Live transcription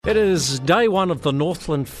It is day one of the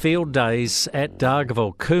Northland Field Days at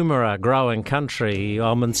Dargaville, Coomera growing country.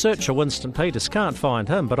 I'm in search of Winston Peters, can't find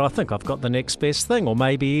him, but I think I've got the next best thing, or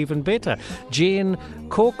maybe even better. Jen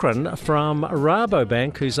Corkran from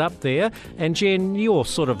Rabobank, who's up there. And Jen, you're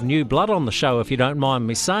sort of new blood on the show, if you don't mind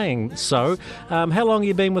me saying so. How long have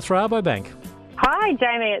you been with Rabobank? Hi,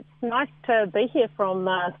 Jamie. It's nice to be here from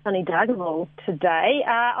sunny Dargaville today.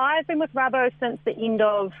 I've been with Rabo since the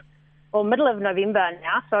middle of November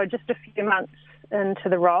now, so just a few months into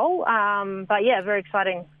the role. But yeah, very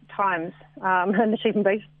exciting times in the sheep and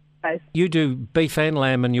beef space. You do beef and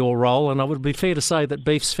lamb in your role, and it would be fair to say that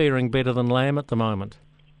beef's faring better than lamb at the moment.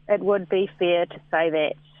 It would be fair to say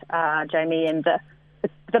that, Jamie, and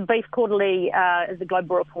the Beef Quarterly is a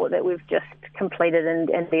global report that we've just completed, and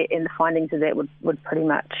the findings of that would pretty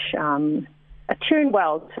much attune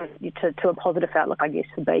well to a positive outlook, I guess,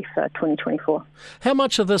 for beef for 2024. How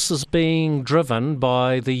much of this is being driven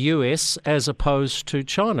by the US as opposed to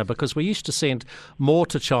China? Because we used to send more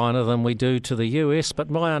to China than we do to the US, but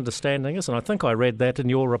my understanding is, and I think I read that in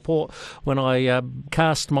your report when I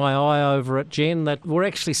cast my eye over at Jen, that we're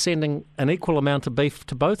actually sending an equal amount of beef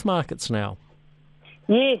to both markets now.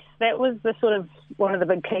 Yes, that was the sort of one of the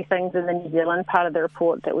big key things in the New Zealand part of the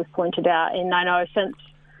report that was pointed out. And I know since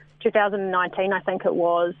 2019, I think it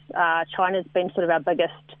was, China's been sort of our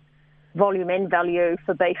biggest volume and value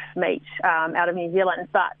for beef meat out of New Zealand.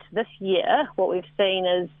 But this year, what we've seen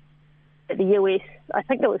is that the US, I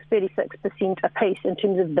think it was 36% apiece in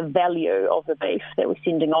terms of the value of the beef that we're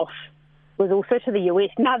sending off, was also to the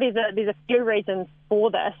US. Now, there's a few reasons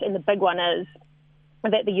for this, and the big one is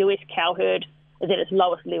that the US cow herd is at its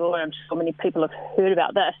lowest level, and I'm sure many people have heard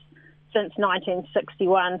about this, since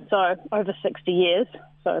 1961, so over 60 years,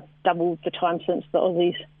 so double the time since the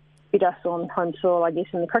Aussies beat us on home soil, I guess,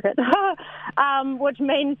 in the cricket, which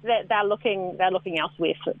means that they're looking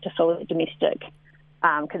elsewhere to fill the domestic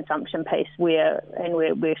consumption piece, we're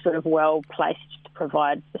sort of well placed to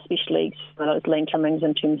provide, especially some of those lean trimmings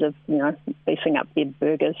in terms of, beefing up their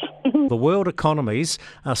burgers. The world economies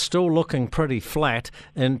are still looking pretty flat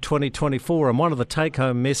in 2024, and one of the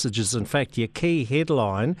take-home messages, in fact, your key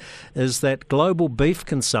headline, is that global beef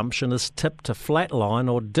consumption is tipped to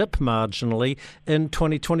flatline or dip marginally in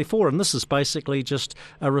 2024, and this is basically just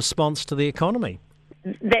a response to the economy.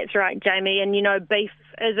 That's right, Jamie. And, beef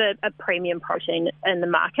is a premium protein in the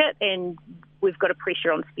market, and we've got a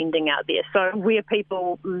pressure on spending out there. So where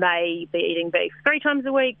people may be eating beef 3 times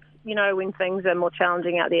a week, when things are more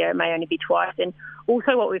challenging out there, it may only be twice. And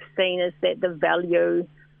also what we've seen is that the value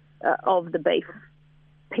of the beef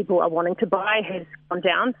people are wanting to buy has gone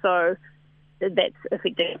down. So that's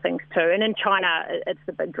affecting things too. And in China, it's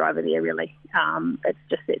the big driver there, really. It's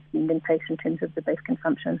just that spending piece in terms of the beef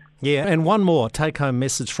consumption. Yeah, and one more take-home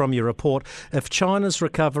message from your report. If China's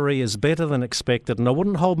recovery is better than expected, and I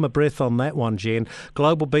wouldn't hold my breath on that one, Jen,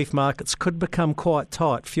 global beef markets could become quite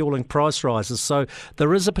tight, fueling price rises. So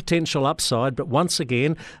there is a potential upside, but once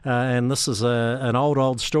again, and this is an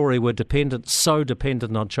old story, we're so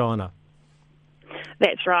dependent on China.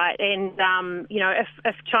 That's right. And,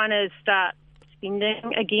 if China start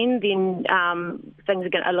spending again, then things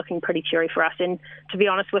are looking pretty cheery for us. And to be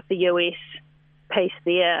honest, with the US piece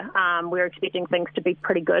there, we're expecting things to be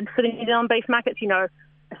pretty good for the New Zealand beef markets.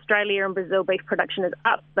 Australia and Brazil beef production is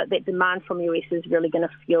up, but that demand from US is really going to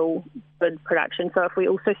fuel good production. So if we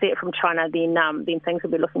also see it from China, then things will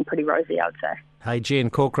be looking pretty rosy, I would say. Hey, Jen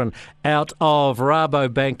Corkran, out of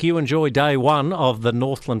Rabobank. You enjoy day one of the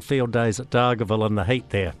Northland Field Days at Dargaville in the heat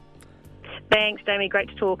there. Thanks, Jamie. Great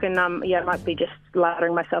to talk. And, I might be just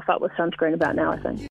lardering myself up with sunscreen about now, I think.